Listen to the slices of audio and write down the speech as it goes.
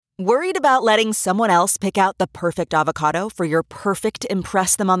Worried about letting someone else pick out the perfect avocado for your perfect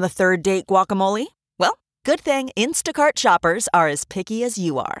impress them on the third date guacamole? Well, good thing Instacart shoppers are as picky as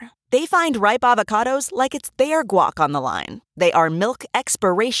you are. They find ripe avocados like it's their guac on the line. They are milk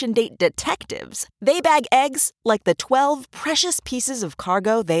expiration date detectives. They bag eggs like the 12 precious pieces of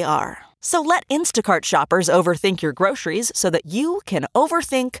cargo they are. So let Instacart shoppers overthink your groceries so that you can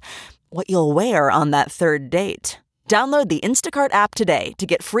overthink what you'll wear on that third date. Download the Instacart app today to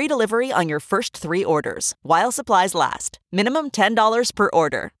get free delivery on your first 3 orders, while supplies last. Minimum $10 per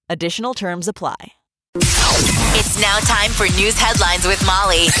order. Additional terms apply. It's now time for news headlines with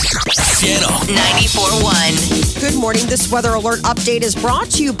Molly. Channel 94.1. Good morning. This weather alert update is brought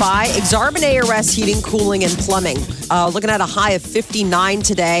to you by Exarban ARS Heating, Cooling, and Plumbing. Looking at a high of 59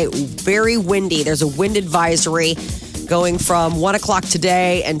 today. Very windy. There's a wind advisory going from 1 o'clock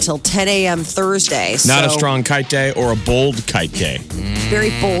today until 10 a.m. Thursday. Not a strong kite day or a bold kite day.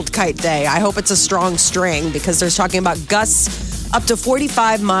 Very bold kite day. I hope it's a strong string because they're talking about gusts up to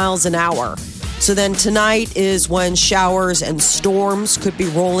 45 miles an hour. So then tonight is when showers and storms could be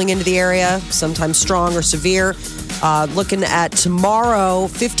rolling into the area, sometimes strong or severe. Looking at tomorrow,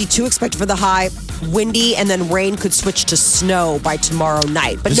 52 expected for the high, windy, and then rain could switch to snow by tomorrow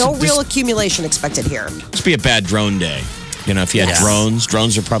night. But no real accumulation expected here. This would be a bad drone day. You know, if you had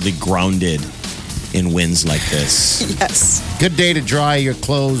drones are probably grounded in winds like this. Yes. Good day to dry your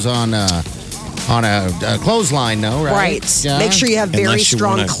clothes on a clothesline, though, right? Right. Yeah. Make sure you have very Unless you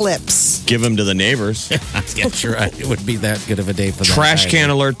strong wanna clips. Give them to the neighbors. Yeah, sure. It would be that good of a day for that. Trash can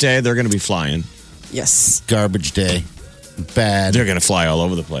alert day, they're going to be flying. Yes. Garbage day. Bad. They're going to fly all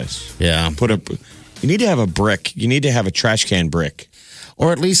over the place. Yeah. You need to have a brick. You need to have a trash can brick.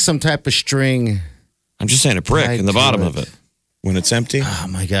 Or at least some type of string. I'm just saying a brick Tied in the to bottom it. of it. When it's empty. Oh,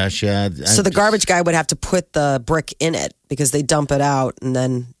 my gosh, yeah. So the garbage guy would have to put the brick in it because they dump it out and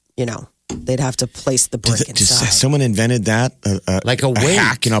then, they'd have to place the brick inside. Someone invented that? Like a weight.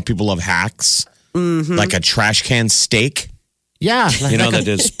 hack. You know, people love hacks. Mm-hmm. Like a trash can stake. Yeah. That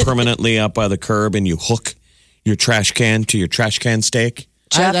is permanently up by the curb and you hook your trash can to your trash can stake.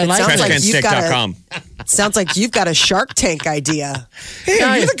 Jeff, I it like sounds like Trashcansteak.com. Sounds like you've got a Shark Tank idea. Hey,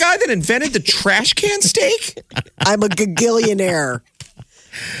 are you the guy that invented the trash can steak? I'm a gagillionaire.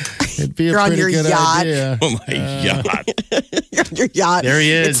 It'd be a You're on pretty your good yacht. idea. Oh, my God. You're on your yacht. There he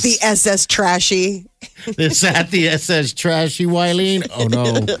is. It's the SS Trashy. Is that the SS Trashy, Wileen? Oh,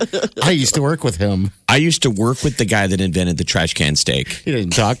 no. I used to work with him. I used to work with the guy that invented the trash can steak. He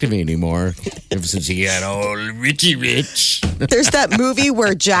doesn't talk to me anymore ever since he got all Richie Rich. There's that movie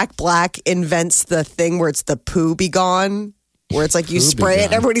where Jack Black invents the thing where it's the poo be gone. Where it's like you spray it,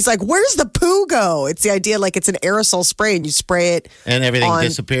 and everybody's like, "Where's the poo go?" It's the idea like it's an aerosol spray, and you spray it, and everything on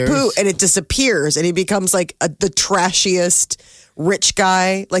disappears. Poo, and it disappears, and he becomes like the trashiest rich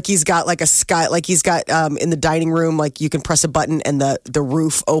guy. Like he's got like a sky, like he's got in the dining room, like you can press a button and the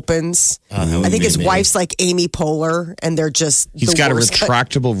roof opens. I think his wife's like Amy Poehler, and they're just He's got a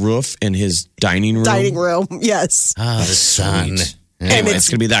retractable roof in his dining room. Dining room, yes. Ah, the sun. Anyway, it's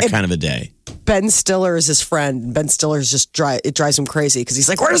going to be that kind of a day. Ben Stiller is his friend. Ben Stiller's it drives him crazy because he's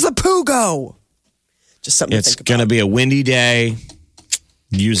like, "Where does the poo go?" Just something It's to think about. going to be a windy day.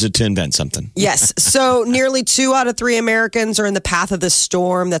 Use it to invent something. Yes. So nearly 2 out of 3 Americans are in the path of this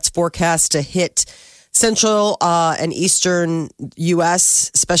storm that's forecast to hit central and eastern U.S.,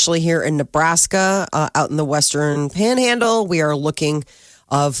 especially here in Nebraska, out in the western panhandle. We are looking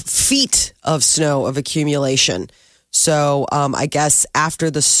of feet of snow of accumulation. So I guess after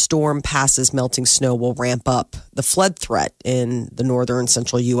the storm passes, melting snow will ramp up the flood threat in the northern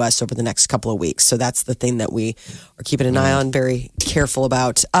central U.S. over the next couple of weeks. So that's the thing that we are keeping an eye on, very careful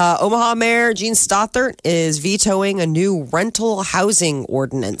about. Omaha Mayor Gene Stothert is vetoing a new rental housing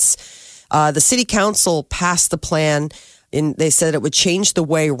ordinance. The city council passed the plan. They said it would change the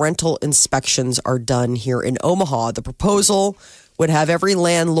way rental inspections are done here in Omaha. The proposal would have every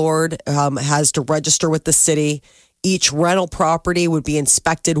landlord has to register with the city. Each rental property would be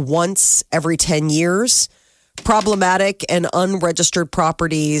inspected once every 10 years. Problematic and unregistered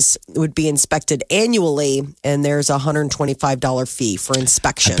properties would be inspected annually, and there's a $125 fee for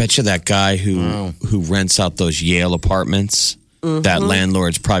inspection. I bet you that guy who rents out those Yale apartments, that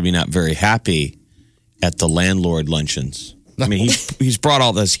landlord's probably not very happy at the landlord luncheons. I mean, he's brought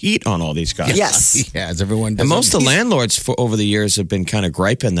all this heat on all these guys. Yes. Yeah, as everyone does. And most of the landlords over the years have been kind of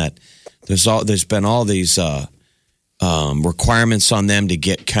griping that there's been all these requirements on them to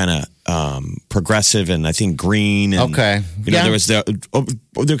get kind of progressive and I think green. And, okay. They're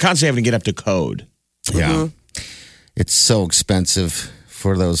constantly having to get up to code. Yeah. It's so expensive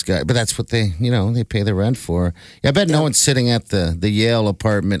for those guys. But that's what they pay the rent for. Yeah, I bet no one's sitting at the Yale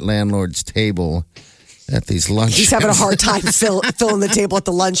apartment landlord's table at these luncheons. He's having a hard time filling the table at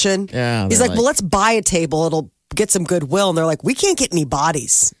the luncheon. Yeah, he's like, well, let's buy a table. It'll get some goodwill. And they're like, we can't get any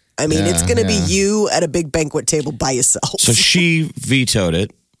bodies. I mean, it's going to be you at a big banquet table by yourself. So she vetoed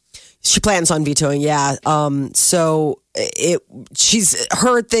it. She plans on vetoing, yeah. So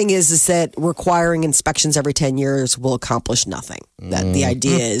her thing is that requiring inspections every 10 years will accomplish nothing. That the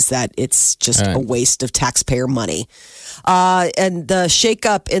idea is that it's just a waste of taxpayer money. And the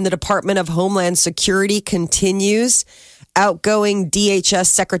shakeup in the Department of Homeland Security continues. Outgoing DHS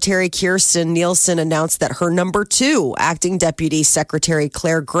Secretary Kirstjen Nielsen announced that her number 2, Acting Deputy Secretary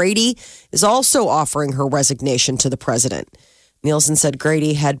Claire Grady, is also offering her resignation to the president. Nielsen said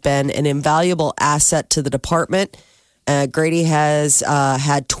Grady had been an invaluable asset to the department. Grady has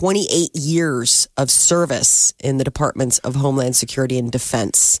had 28 years of service in the Departments of Homeland Security and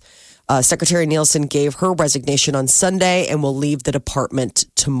Defense. Secretary Nielsen gave her resignation on Sunday and will leave the department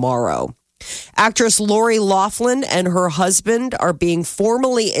tomorrow. Actress Lori Loughlin and her husband are being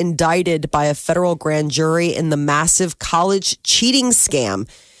formally indicted by a federal grand jury in the massive college cheating scam.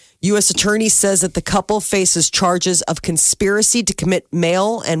 U.S. Attorney says that the couple faces charges of conspiracy to commit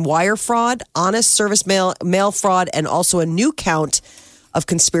mail and wire fraud, honest service mail fraud, and also a new count of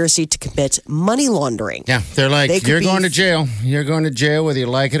conspiracy to commit money laundering. Yeah, they're like, you're going to jail. You're going to jail whether you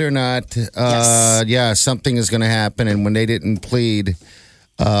like it or not. Yes. Yeah, something is going to happen. And when they didn't plead,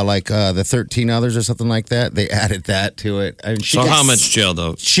 the 13 others or something like that, they added that to it. I mean, So how much jail,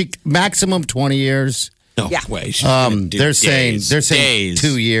 though? Maximum 20 years. No Yeah. way. They're saying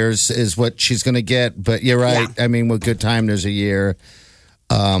 2 years is what she's going to get, but you're right. Yeah. I mean, with good time, there's a year.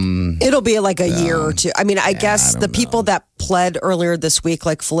 It'll be like a year or two. I mean, I guess don't the people that pled earlier this week,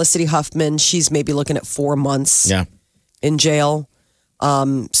 like Felicity Huffman, she's maybe looking at 4 months in jail.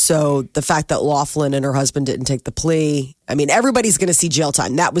 So the fact that Loughlin and her husband didn't take the plea, I mean, everybody's going to see jail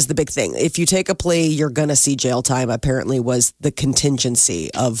time. That was the big thing. If you take a plea, you're going to see jail time, apparently was the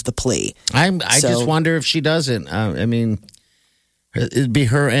contingency of the plea. I just wonder if she doesn't. I mean, it'd be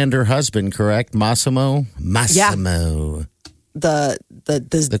her and her husband, correct? Massimo? Massimo. The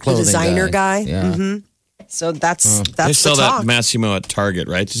designer guy. Yeah. Mm-hmm. So that's They sell the talk. that Massimo at Target,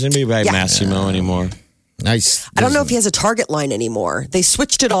 right? Does anybody buy Massimo anymore? Nice. I don't know if he has a Target line anymore. They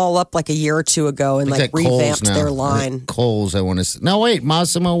switched it all up like a year or two ago and like revamped their line. Kohl's, I want to say. No, wait.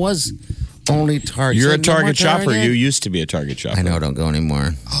 Massimo was only Target. You're a No more Target shopper. Target? You used to be a Target shopper. I know. Don't go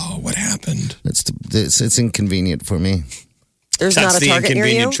anymore. Oh, what happened? It's inconvenient for me. There's That's not a the Target near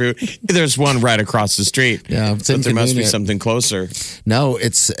you? inconvenient truth. There's one right across the street. Yeah, it's but there must be inconvenient. something closer. No,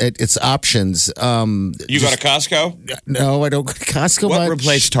 it's options. You go to Costco? No, I don't go to Costco. What much.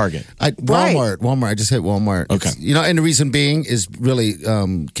 replaced Target? Walmart. I just hit Walmart. Okay. And the reason being is really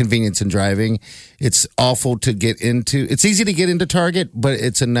convenience in driving. It's awful to get into. It's easy to get into Target, but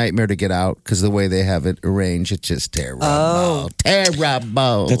it's a nightmare to get out because the way they have it arranged, it's just terrible. Oh.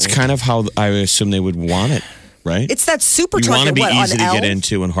 Terrible. That's kind of how I assume they would want it, right? It's that super you want to Target. be What, easy on to get L?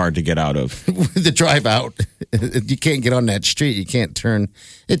 into and hard to get out of. the drive out. You can't get on that street. You can't turn.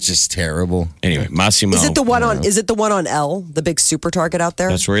 It's just terrible. Anyway, Massimo. Is it the one on? Is it the one on L, the big super Target out there?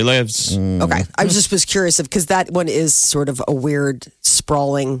 That's where he lives. Okay, I just was curious because that one is sort of a weird,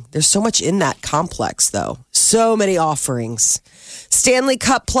 sprawling. There's so much in that complex, though. So many offerings. Stanley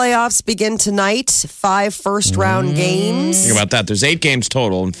Cup playoffs begin tonight. 5 first-round games. Think about that. There's 8 games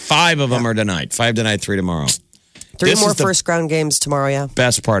total, and 5 of them are tonight. 5 tonight, 3 tomorrow. 3 This more is the first-round games tomorrow. Yeah.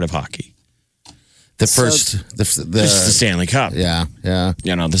 best part of hockey. The first, This is the Stanley Cup. yeah.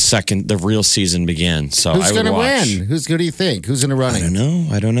 You know, the real season began. So Who's I would going to watch. win? Who do you think? Who's in the running?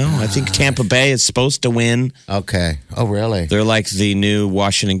 I don't know. I think Tampa Bay is supposed to win. Okay. Oh, really? They're like the new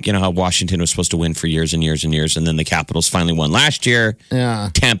Washington. You know how Washington was supposed to win for years and years and years, and then the Capitals finally won last year. Yeah.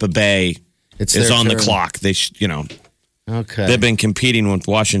 Tampa Bay It's is their on the turn. clock. They, Okay. they've been competing with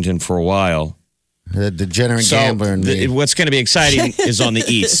Washington for a while. The degenerate gambler in me. What's going to be exciting is on the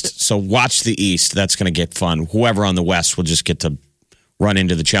East. So watch the East. That's going to get fun. Whoever on the West will just get to run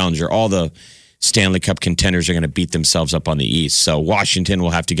into the challenger. All the Stanley Cup contenders are going to beat themselves up on the East. So Washington will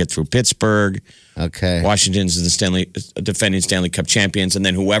have to get through Pittsburgh. Okay. Washington's the defending Stanley Cup champions, and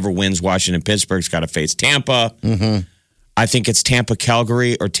then whoever wins Washington-Pittsburgh's got to face Tampa. Mm-hmm. I think it's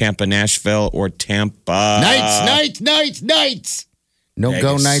Tampa-Calgary or Tampa-Nashville or Tampa... Knights. No Vegas.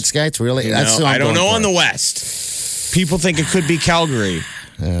 go Knights, guys. Really? That's No, who I'm I don't going know for. on the West. People think it could be Calgary.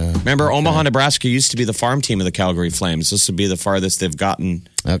 Remember, Omaha, Nebraska used to be the farm team of the Calgary Flames. This would be the farthest they've gotten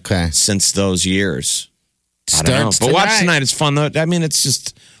Okay. since those years. I don't know. Starts But watch tonight. tonight. It's fun, though. I mean, it's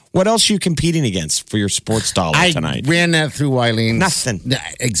just What else are you competing against for your sports dollar I tonight? ran that through Wileen. Nothing.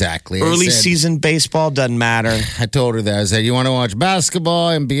 Exactly. I Early said- season baseball doesn't matter. I told her that. I said, you want to watch basketball,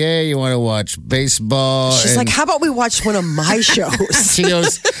 NBA? You want to watch baseball? She's like, how about we watch one of my shows? She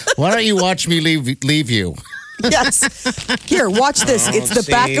goes, why don't you watch me leave you? Yes. Here, watch this. It's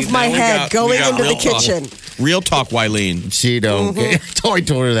the back of my now we head got- going we got into the real talk. kitchen. Real talk, Wileen. She don't. I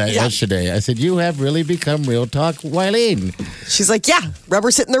told her that Yeah. yesterday. I said, you have really become real talk, Wileen. She's like, yeah,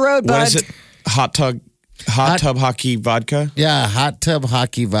 rubber's hitting the road, bud. What is it? Hot tub hockey vodka? Yeah, hot tub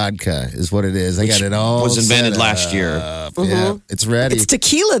hockey vodka is what it is. I got it all. Was invented set last year. up. Yeah, it's ready. It's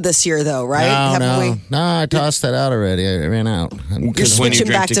tequila this year, though, right? No, I tossed that out already. I ran out. You're When you switching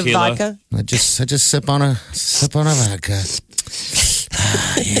drink back tequila? to vodka? I just sip on a vodka.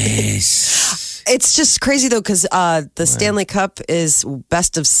 Yes. It's just crazy, though, because the Stanley Cup is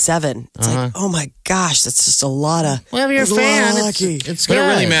best of 7. It's like, oh my gosh, that's just a lot of. Well, if you're a that's lot fan, of hockey. it's But it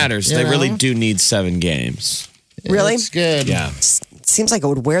really good, matters. you They know? really do need 7 games. Really? It's good. Yeah. It seems like it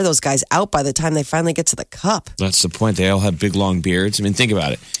would wear those guys out by the time they finally get to the cup. That's the point. They all have big, long beards. I mean, think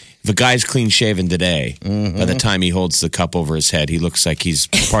about it. If a guy's clean shaven today, by the time he holds the cup over his head, he looks like he's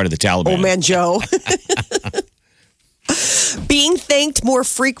part of the Taliban. Old man Joe. Being thanked more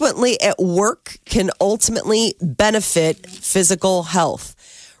frequently at work can ultimately benefit physical health.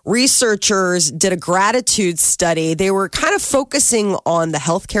 Researchers did a gratitude study. They were kind of focusing on the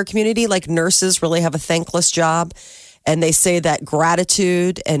healthcare community, like nurses really have a thankless job. And they say that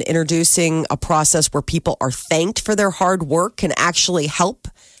gratitude and introducing a process where people are thanked for their hard work can actually help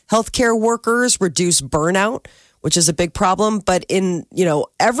healthcare workers reduce burnout, which is a big problem. But in,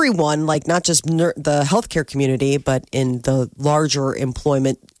 everyone, like not just the healthcare community, but in the larger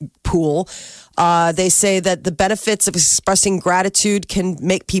employment pool, they say that the benefits of expressing gratitude can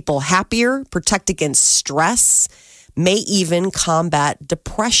make people happier, protect against stress, may even combat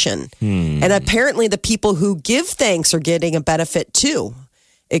depression. And apparently the people who give thanks are getting a benefit too.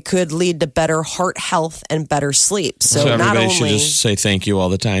 It could lead to better heart health and better sleep. So, not everybody only should just say thank you all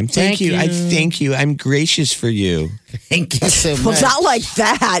the time. Thank you. I thank you. I'm gracious for you. Thank you so much. well, not like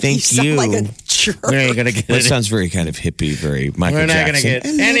that. Thank you sound you. like a jerk. We ain't gonna get That it. sounds very kind of hippie, very Michael We're not Jackson. gonna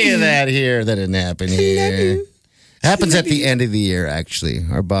get any of that here. That didn't happen here. Happens at the end of the year. Actually,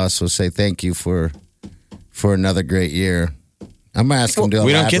 our boss will say thank you for another great year. I'm gonna ask him to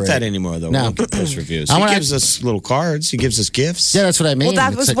We don't get elaborate. that anymore, though. No. We don't get those reviews. I He wanna- gives us little cards. He gives us gifts. Yeah, that's what I mean. Well, that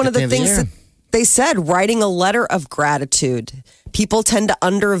It's was like one at of the end things year. that they said, writing a letter of gratitude. People tend to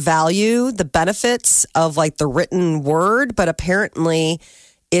undervalue the benefits of like the written word, but apparently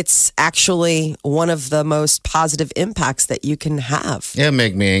it's actually one of the most positive impacts that you can have. It'd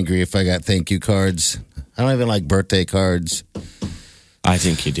make me angry if I got thank you cards. I don't even like birthday cards. I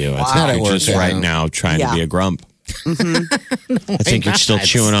think you do. I Not think at you're work, just yeah. right now trying to Yeah. be a grump. I think you're still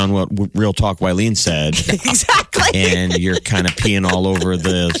chewing on what Real Talk Wileen said, Exactly. and you're kind of peeing all over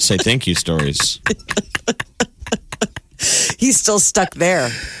the say thank you stories. He's still stuck there.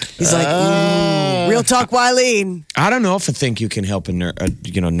 He's like, real talk, Wileen. I don't know if I think you can help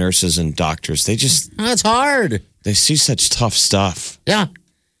nurses and doctors. That's hard. They see such tough stuff. Yeah.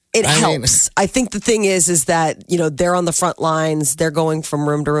 It I mean- helps. I think the thing is that, they're on the front lines. They're going from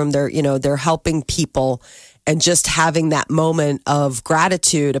room to room. They're helping people. And just having that moment of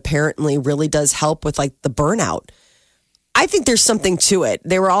gratitude apparently really does help with like the burnout. I think there's something to it.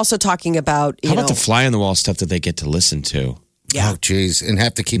 They were also talking about, How about the fly on the wall stuff that they get to listen to? Yeah. Oh, geez. And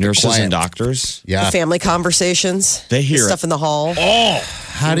have to keep it Nurses quiet. and doctors. Yeah. the family conversations. They hear the it. stuff in the hall.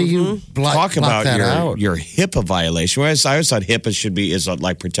 How do you block, Talk about that out? your HIPAA violation. Whereas I always thought HIPAA is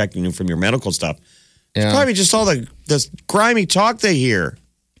like protecting you from your medical stuff. Yeah. Probably just all the grimy talk they hear.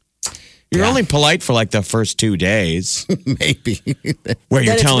 You're only polite for like the first 2 days Maybe. where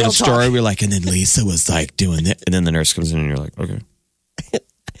you're it's telling real a story. We're like, and then Lisa was like doing it. And then the nurse comes in and you're like, okay.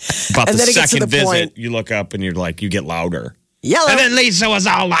 About And the then it gets to second the visit, point. you look up and you're like, you get louder. Yellow. And then Lisa was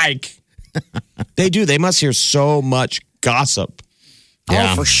all like, they do. They must hear so much gossip.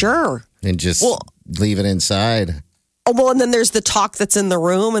 Yeah. Oh, for sure. And just Well- leave it inside. Oh, well, and then there's the talk that's in the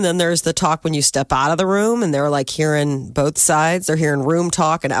room, and then there's the talk when you step out of the room, and they're like hearing both sides. They're hearing room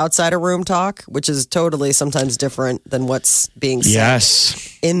talk and outside of room talk, which is totally sometimes different than what's being said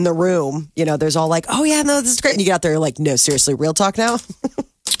Yes. in the room. There's all like, oh, yeah, no, this is great. And you get out there, you're like, no, seriously, real talk now?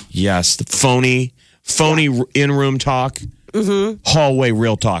 Yes. The phony in-room talk. Hallway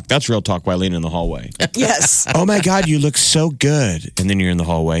real talk. That's Real Talk Wileen in the hallway. Yes. Oh my God, you look so good. And then you're in the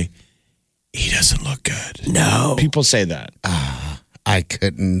hallway. He doesn't look good. No. People say that. I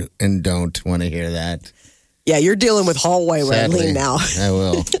couldn't and don't want to hear that. Yeah, you're dealing with hallway Sadly, Wileen now. I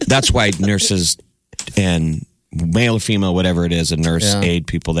will. That's why nurses and male or female, whatever it is, a nurse, aide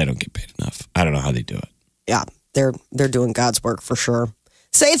people, they don't get paid enough. I don't know how they do it. Yeah, they're doing God's work for sure.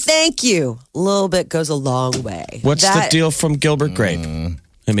 Say thank you. A little bit goes a long way. What's the deal from Gilbert Grape?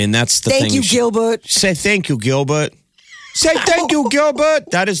 I mean, that's the thing. Thank you, Gilbert. Say thank you, Gilbert. Say thank you,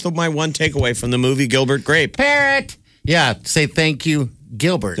 Gilbert. That is my one takeaway from the movie Gilbert Grape. Parrot. Yeah, say thank you,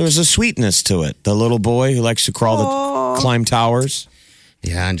 Gilbert. There was a sweetness to it. The little boy who likes to climb towers.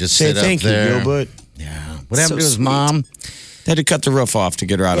 Yeah, and just say sit thank up there. you, Gilbert. Yeah. What happened to his mom? They had to cut the roof off to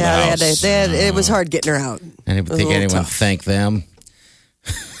get her out of the house. It was hard getting her out. I didn't think anyone thanked them.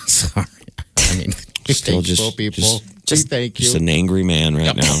 Sorry. I mean, still just thank you. Just an angry man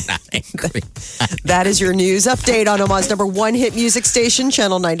right now. Not angry. That is your news update on Omaha's number one hit music station,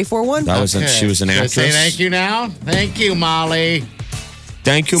 Channel 94.1. That was she was an Should I actress. say thank you now. Thank you, Molly.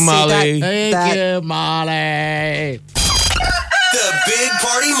 Thank you, Molly. Thank you, Molly. The Big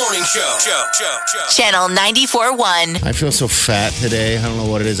Party Morning Show. Channel 94.1. I feel so fat today. I don't know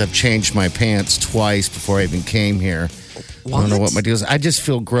what it is. I've changed my pants twice before I even came here. I don't know what my deal is. I just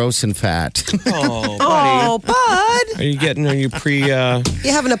feel gross and fat. Oh, buddy. Oh, bud. Are you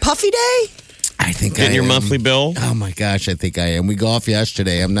You having a puffy day? I think getting your monthly bill? Oh my gosh, I think I am. We golfed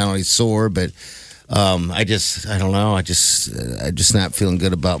yesterday. I'm not only sore, but I don't know. I'm just not feeling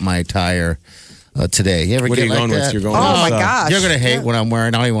good about my attire today. You ever What get are you like going that? with? You're going Oh, with, my gosh. You're gonna hate what I'm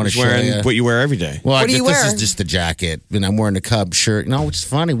wearing. I don't even want to show wearing you. what you wear every day. Well, What do you this wear? is just the jacket, and I'm wearing the Cub shirt. No, which is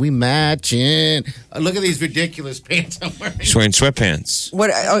funny. We matching. Look at these ridiculous pants I'm wearing. He's wearing sweatpants.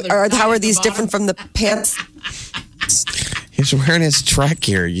 How are these different from the pants? He's wearing his track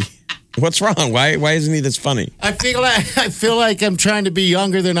gear. What's wrong? Why isn't he this funny? I feel like I'm trying to be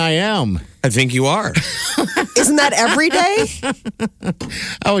younger than I am. I think you are. Isn't that every day?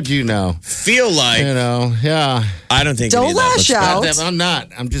 How would you know? Feel like. Yeah. I don't think. Don't any of that lash was out. bad. I'm not.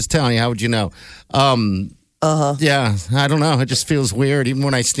 I'm just telling you. How would you know? Yeah. I don't know. It just feels weird, even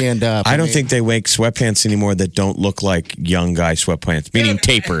when I stand up. I don't think they make sweatpants anymore that don't look like young guy sweatpants, meaning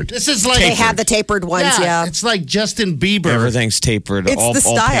tapered. This is like They have the tapered ones, yeah. It's like Justin Bieber. Everything's tapered. It's all the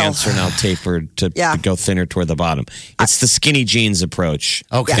style. pants are now tapered to go thinner toward the bottom. It's the skinny jeans approach.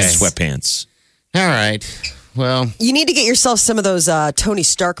 Okay. to Yes. sweatpants. All right. Well, You need to get yourself some of those Tony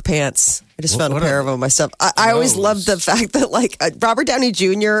Stark pants. I just found a what pair are of them myself. I always love the fact that, like, Robert Downey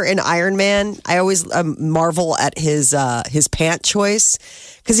Jr. in Iron Man, I always marvel at his pant choice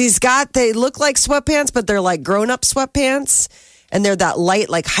because they look like sweatpants, but they're like grown up sweatpants. And they're that light,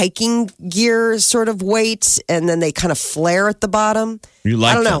 like hiking gear sort of weight. And then they kind of flare at the bottom. You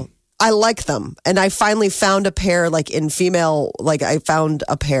like I don't them? know. I like them. And I finally found a pair, like in female, like I found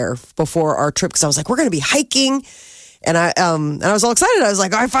a pair before our trip because I was like, we're going to be hiking. And I was all excited. I was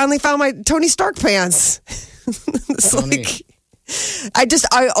like, I finally found my Tony Stark pants. It's like,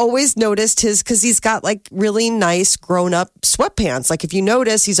 I always noticed because he's got like really nice grown up sweatpants. Like if you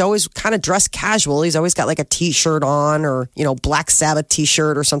notice, he's always kind of dressed casual. He's always got like a t-shirt on or, Black Sabbath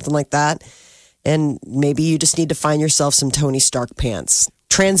t-shirt or something like that. And maybe you just need to find yourself some Tony Stark pants.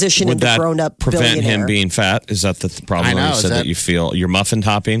 Transition Would into that grown up prevent billionaire. him being fat? Is that the problem? I know, You is said that you feel you're muffin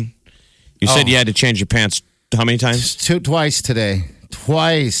topping. You said you had to change your pants how many times? twice today.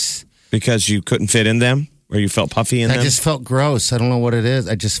 Twice. Because you couldn't fit in them, or you felt puffy in I them. just felt gross. I don't know what it is.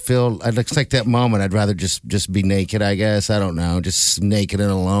 I just feel. It looks like that moment. I'd rather just be naked. I guess I don't know. Just naked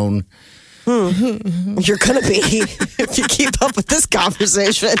and alone. You're going to be if you keep up with this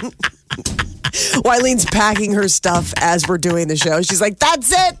conversation. Wileen's packing her stuff as we're doing the show. She's like,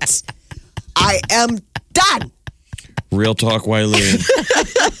 that's it. I am done. Real talk, Wileen.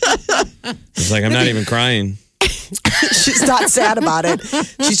 It's like I'm not even crying. She's not sad about it.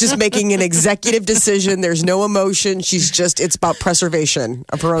 She's just making an executive decision. There's no emotion. It's about preservation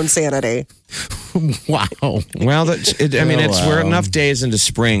of her own sanity. Wow. Well, we're enough days into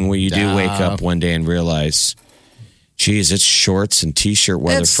spring where you do wake up one day and realize, geez, it's shorts and t-shirt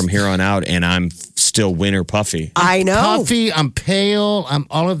weather from here on out, and I'm still winter puffy. I know. Puffy. I'm pale. I'm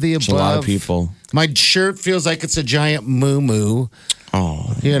all of the above. It's a lot of people. My shirt feels like it's a giant moo-moo.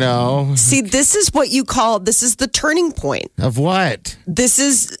 Oh, See, this is the turning point. Of what? This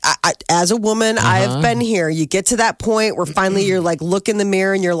is, as a woman, I have been here. You get to that point where finally you're like, look in the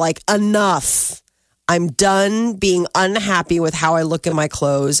mirror and you're like, enough. I'm done being unhappy with how I look in my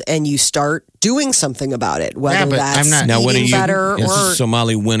clothes, and you start doing something about it. Whether but that's I'm not- now when are eating you? better or So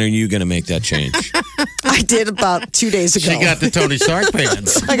Molly, when are you going to make that change? I did about 2 days ago. She got the Tony Stark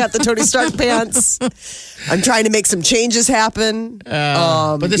pants. I got the Tony Stark pants. I'm trying to make some changes happen.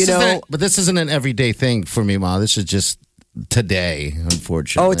 But this isn't an everyday thing for me, Ma. This is just today,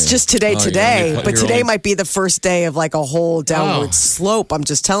 unfortunately. Oh, it's just today, you're but today only- might be the first day of like a whole downward slope. I'm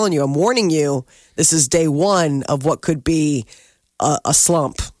just telling you, I'm warning you. This is day one of what could be a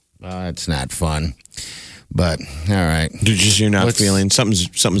slump. It's not fun. But all right. You're not feeling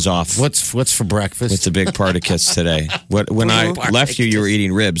something's off. What's for breakfast? With the big Particus today? When I left you were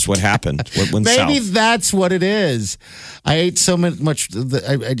eeating ribs. What happened? What went Maybe south? that's what it is. I ate so much.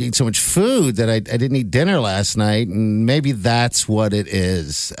 I ate so much food that I didn't eat dinner last night, and maybe that's what it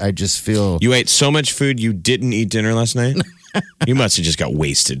is. I just feel You ate so much food you didn't eat dinner last night? You must have just got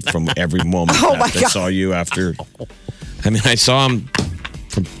wasted from every moment my that I God. saw you after. I mean, I saw him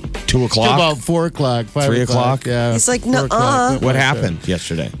from 2 o'clock. about 4 o'clock, 5 3 o'clock? Yeah, He's like, 4 nuh-uh. o'clock. What happened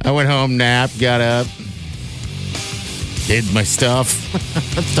yesterday? I went home, napped, got up, did my stuff,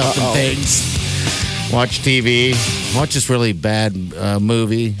 stuff and things, watched TV, watched this really bad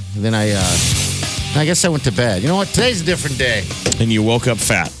movie. Then I guess I went to bed. You know what? Today's a different day. And you woke up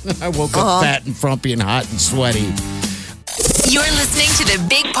fat. I woke up fat and frumpy and hot and sweaty. You're listening to the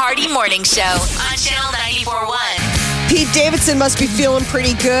Big Party Morning Show on Channel 94.1. Pete Davidson must be feeling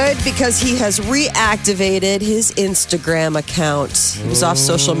pretty good because he has reactivated his Instagram account. He was off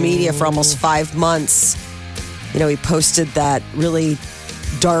social media for almost 5 months. You know, he posted that really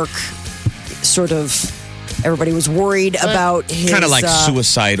dark sort of, everybody was worried about his... Kind of like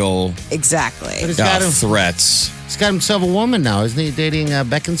suicidal Exactly. But he's got threats. He's got himself a woman now. Isn't he dating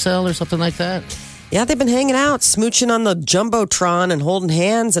Beckinsale or something like that? Yeah, they've been hanging out, smooching on the Jumbotron and holding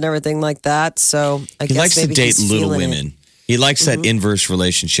hands and everything like that. So I He guess likes to maybe date he's little feeling it. women. He likes that inverse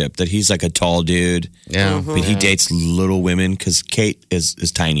relationship that he's like a tall dude. Yeah. But he dates little women because Kate is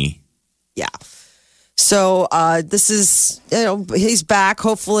tiny. Yeah. So this is, you know, he's back.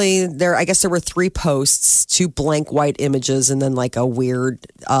 Hopefully I guess there were 3 posts, 2 blank white images, and then like a weird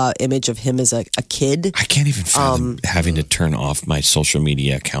image of him as a kid. I can't even fathom having to turn off my social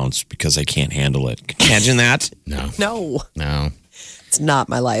media accounts because I can't handle it. Can you imagine that? No, it's not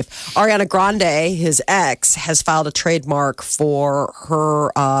my life. Ariana Grande, his ex, has filed a trademark for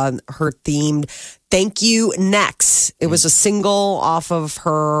her themed Thank You Next. It was a single off of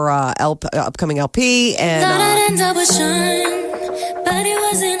her upcoming LP. And Thought I'd end up with Sean, but it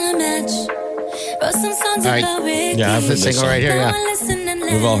wasn't a match. Wrote some songs All right. about Ricky. Yeah, I've been single right here, yeah.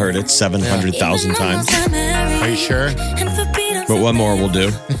 We've all heard it 700,000 times. Are you sure? But one more we'll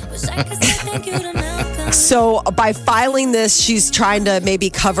do. so by filing this, she's trying to maybe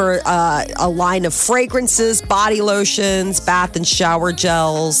cover a line of fragrances, body lotions, bath and shower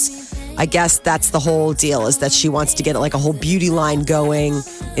gels. I guess that's the whole deal, is that she wants to get like a whole beauty line going,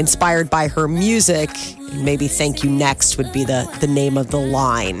 inspired by her music. Maybe Thank You Next would be the name of the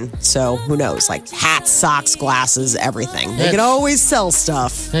line. So who knows? Like hats, socks, glasses, everything. They can always sell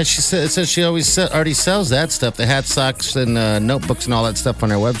stuff. Yeah, she says she already sells that stuff, the hat, socks, and notebooks and all that stuff on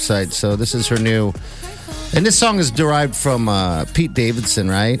her website. So this is her new. And this song is derived from Pete Davidson,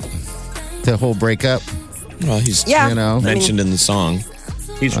 right? The whole breakup. Well, he's mentioned in the song.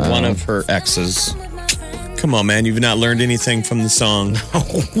 He's one of her exes. Come on, man. You've not learned anything from the song.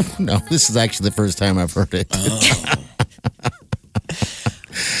 No, this is actually the first time I've heard it.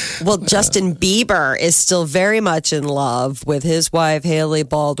 Well, Justin Bieber is still very much in love with his wife, Hailey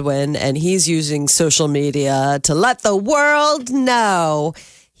Baldwin, and he's using social media to let the world know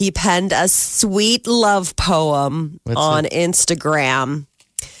he penned a sweet love poem on Instagram.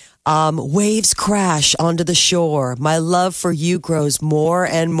 Waves crash onto the shore. My love for you grows more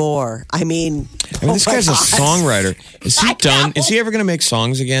and more. I mean, this guy's a songwriter. Is he done? Is he ever going to make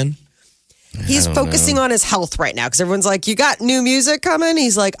songs again? He's focusing on his health right now because everyone's like, you got new music coming?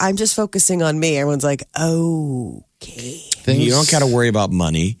 He's like, I'm just focusing on me. Everyone's like, okay. You don't got to worry about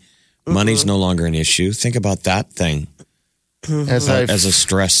money. Money's no longer an issue. Think about that thing as a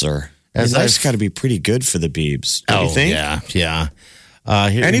stressor. Life's got to be pretty good for the Biebs. Don't you think? Yeah.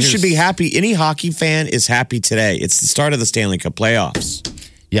 And he should be happy. Any hockey fan is happy today. It's the start of the Stanley Cup playoffs.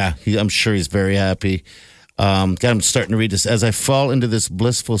 Yeah, I'm sure he's very happy. God, I'm starting to read this. As I fall into this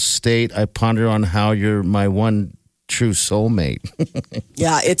blissful state, I ponder on how you're my one true soulmate.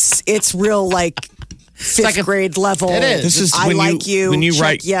 Yeah, it's real like fifth grade level. It is. This is I when like you. When you check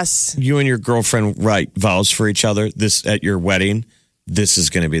write, yes. You and your girlfriend write vows for each other. This at your wedding. This is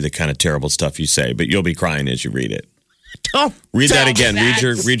going to be the kind of terrible stuff you say, but you'll be crying as you read it. Don't read that tell again. me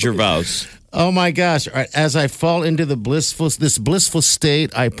that. Read your vows. Oh my gosh! All right. As I fall into this blissful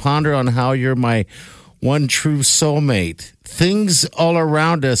state, I ponder on how you're my one true soulmate. Things all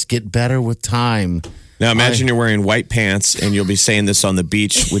around us get better with time. Now imagine you're wearing white pants and you'll be saying this on the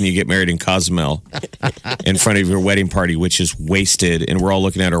beach when you get married in Cozumel in front of your wedding party, which is wasted. And we're all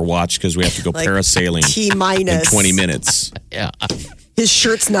looking at our watch because we have to go parasailing in 20 minutes. Yeah. His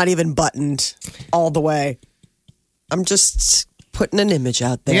shirt's not even buttoned all the way. I'm just putting an image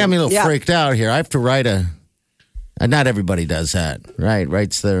out there. You got me a little freaked out here. I have to write not everybody does that, right?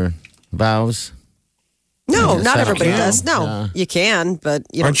 Writes their vows. No, Yes, not I everybody can. does. No, you can, but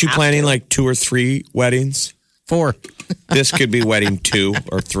you Aren't you don't have planning to. like 2 or 3 weddings? 4. This could be wedding 2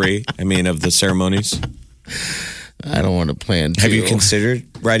 or 3. I mean, of the ceremonies. I don't want to plan. Have you 2. considered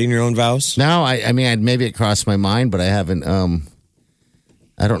writing your own vows? No, I mean, maybe it crossed my mind, but I haven't.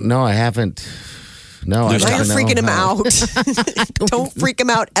 I don't know. I haven't. No, I Now don't you're know. freaking him out. Don't freak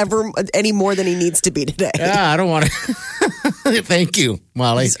him out ever any more than he needs to be today. Yeah, I don't want to. Thank you,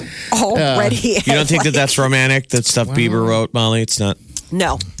 Molly. Already. You don't think that that's romantic, that stuff Bieber wrote, Molly? It's not.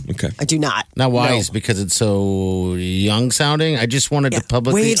 No, Okay. I do not. Not wise No. because it's so young sounding. I just wanted to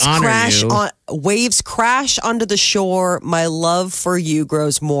publicly honor you. Waves crash onto the shore. My love for you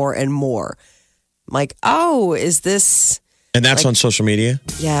grows more and more. I'm like, oh, is this? And that's on social media?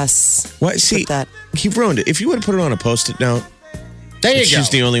 Yes. What? See, Put that. he ruined it. If you would have put it on a Post-it note, There you she's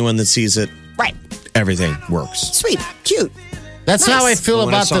go. the only one that sees it. Right. Everything works. Sweet. Cute. That's how I feel When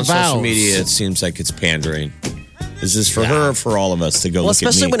about it's on the vows. social media, it seems like it's pandering. Is this for her or for all of us to go Well, look at me?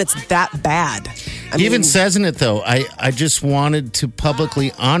 especially when it's that bad. I He even mean, says in it though, I just wanted to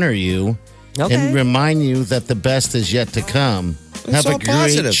publicly honor you Okay. and remind you that the best is yet to come. It's Have a all great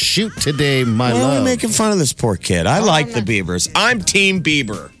positive. shoot today, my Why are we love. making fun of this poor kid? I like the Biebers. I'm Team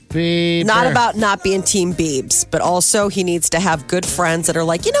Bieber. Bieber. not about not being Team Biebs, but also he needs to have good friends that are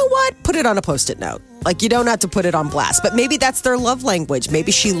like, you know what? Put it on a Post-it note. Like, you don't have to put it on blast. But maybe that's their love language.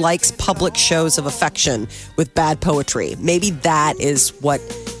 Maybe she likes public shows of affection with bad poetry. Maybe that is what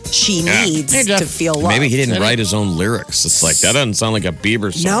she needs Hey, Jeff. to feel loved. Maybe he didn't write his own lyrics. It's like, that doesn't sound like a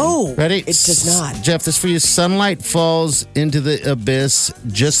Bieber song. No. Ready? It does not. Jeff, this for you. Sunlight falls into the abyss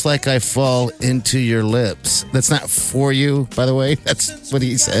just like I fall into your lips. That's not for you, by the way. That's what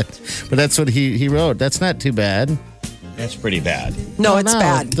he said. But that's what he wrote. That's not too bad. That's pretty bad. No, it's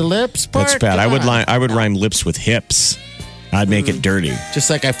bad. The lips part? That's bad. Come on. I would rhyme lips with hips. I'd make it dirty. Just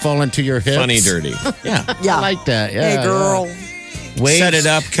like I fall into your hips. Funny dirty. Yeah. Yeah. I like that. Yeah. Hey, girl. yeah. Waves. Set it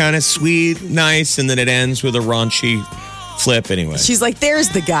up kind of sweet, nice, and then it ends with a raunchy flip anyway. She's like, there's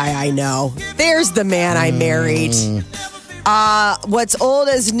the guy I know. There's the man I married. What's old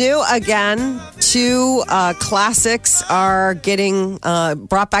is new again. 2 classics are getting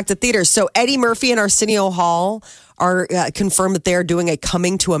brought back to theaters. So Eddie Murphy and Arsenio Hall are confirmed that they're doing a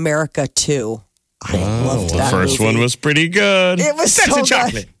Coming to America 2. I loved The that first movie. one was pretty good. It was Sex so and good.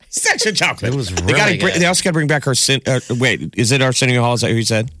 chocolate. Sex and chocolate. It was They really good. They also got to bring back wait, is it Arsenio Hall? Is that who you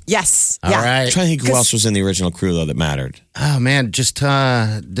said? Yes. All yeah. right. I'm trying to think who else was in the original crew though that mattered. Oh man, just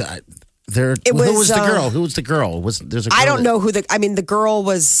there. It who was, was the girl? Who was the girl? There's a girl I don't that- know who the girl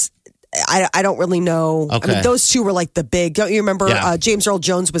was. I don't really know. I Okay. mean, those 2 were like the big. Don't you remember? Yeah. James Earl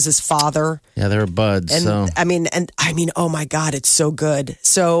Jones was his father. Yeah, they were buds. And so I mean, oh my God, it's so good.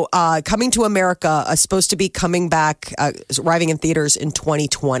 So, Coming to America is supposed to be coming back, arriving in theaters in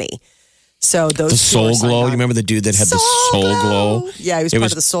 2020. So those The 2 are Soul signed Glow. on. You remember the dude that had the Soul Glow? Yeah, he was It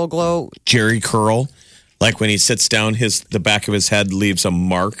part of the Soul Glow. Jerry Curl. Like when he sits down, the back of his head leaves a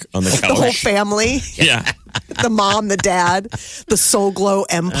mark on the couch. The whole family, Yeah. the mom, the dad, the Soul Glow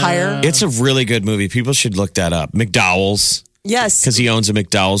empire. It's a really good movie. People should look that up. McDowell's, Yes. because he owns a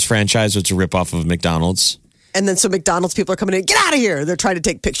McDowell's franchise, which is a ripoff of McDonald's. And then so McDonald's people are coming in, get out of here. They're trying to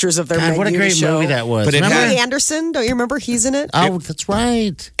take pictures of their God, menu what a to great show. movie that was. But it Remember? had- Louis Anderson, don't you remember? He's in it. Oh, that's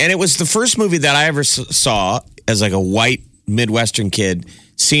right. And it was the first movie that I ever saw as like a white Midwestern kid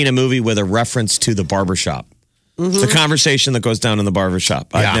seeing a movie with a reference to the barbershop. The conversation that goes down in the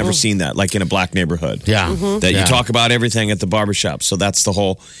barbershop. I've Yeah. never seen that, like in a black neighborhood. Yeah. That Yeah. you talk about everything at the barbershop. So that's the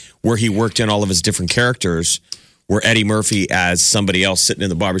whole where he worked in all of his different characters, where Eddie Murphy as somebody else sitting in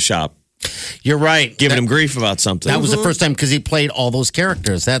the barbershop, You're right. giving him grief about something. That was the first time because he played all those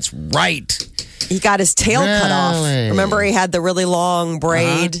characters. That's right. He got his tail cut off. Really? Remember, he had the really long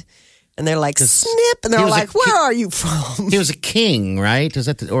braid, and they're like snip, and they're he was a like, "Where are you from?" He was a king, right? Is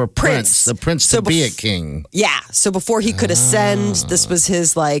that or a prince? Prince. The prince So to be a bef- king. Yeah. So before he could ascend, this was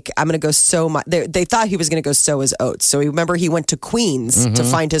his like, I'm going to go sow my. They thought he was going to go sow his oats. So remember, he went to Queens to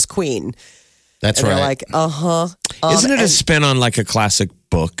find his queen. That's And right. they're like, uh huh. Isn't it a spin on like a classic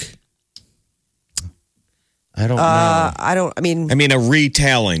book? I don't know. I mean, a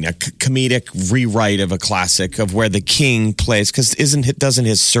retelling, a comedic rewrite of a classic of where the king plays. Because doesn't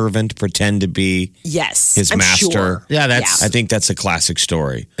his servant pretend to be yes, his I'm master? Sure. Yeah, that's. I think that's a classic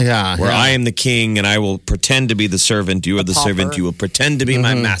story. Yeah, where I am the king and I will pretend to be the servant. You are the servant. You will pretend to be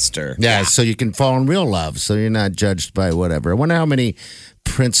my master. Yeah, so you can fall in real love. So you're not judged by whatever. I wonder how many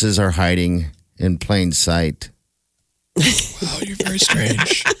princes are hiding in plain sight. Wow, you're very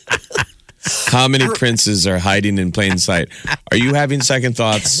strange. How many princes are hiding in plain sight? Are you having second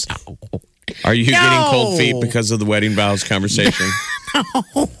thoughts? Are you getting cold feet because of the wedding vows conversation?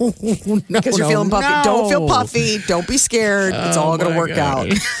 Because you're feeling puffy. No. Don't feel puffy. Don't be scared. It's all going to work out.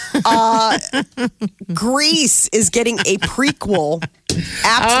 Grease is getting a prequel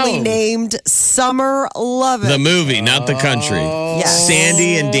aptly named Summer Lovin'. The movie, not the country. Yes.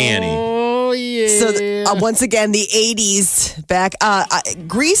 Sandy and Danny. Oh, yeah. So once again, the 80s back.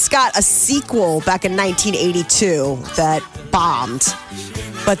 Grease got a sequel back in 1982 that bombed.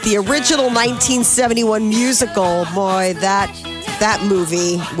 But the original 1971 musical, boy, that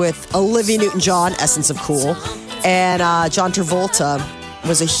movie with Olivia Newton-John, Essence of Cool, and John Travolta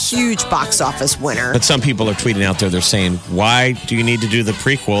was a huge box office winner. But some people are tweeting out there, they're saying, why do you need to do the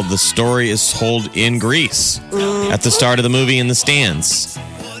prequel? The story is told in Greece at the start of the movie in the stands.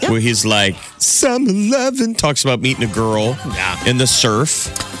 Where he's like, summer lovin', talks about meeting a girl in the surf.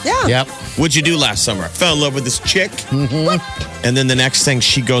 Yeah. Yep. What'd you do last summer? I fell in love with this chick. Mm-hmm. And then the next thing,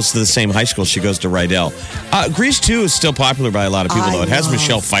 she goes to the same high school. She goes to Rydell. Grease 2 is still popular by a lot of people, though. It has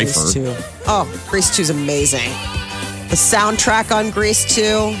Michelle Pfeiffer. Grease 2. Oh, Grease 2 is amazing. The soundtrack on Grease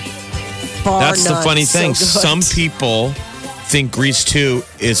 2, bar That's the none, funny so thing. good. Some people think Grease 2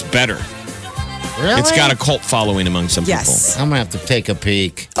 is better. Really? It's got a cult following among some Yes. I'm going to have to take a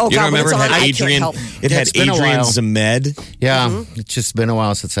peek. Oh, people. You God, don't when remember it's it on, had I can't Adrian? help. It had It's been a Adrian while. Zemed. Yeah, it's just been a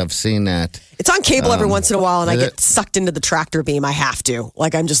while since I've seen that. It's on cable every once in a while, and I is get it? sucked into the tractor beam. I have to.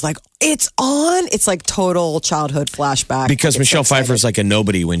 Like, I'm just like, it's on. It's like total childhood flashback. Because I get Michelle so Pfeiffer's excited. like a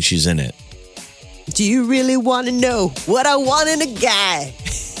nobody when she's in it. Do you really want to know what I want in a guy?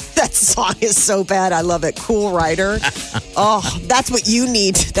 That song is so bad. I love it. Cool writer. Oh, that's what you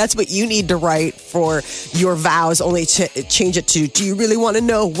need. That's what you need to write for your vows. Only change it to, do you really want to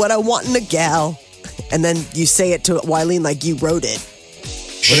know what I want in a gal? And then you say it to Wileen like you wrote it.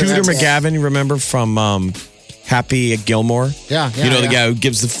 Shooter McGavin, you remember from Happy Gilmore? Yeah, You know, the guy who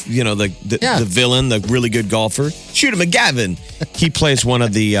gives the villain, the really good golfer? Shooter McGavin. He plays one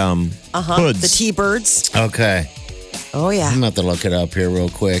of the hoods. The T-Birds. Okay. Oh, yeah. I'm going to have to look it up here real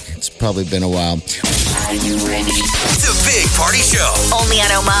quick. It's probably been a while. The Big Party Show. Only on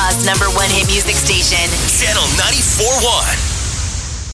Omaha's #1 hit music station. Channel 94.1.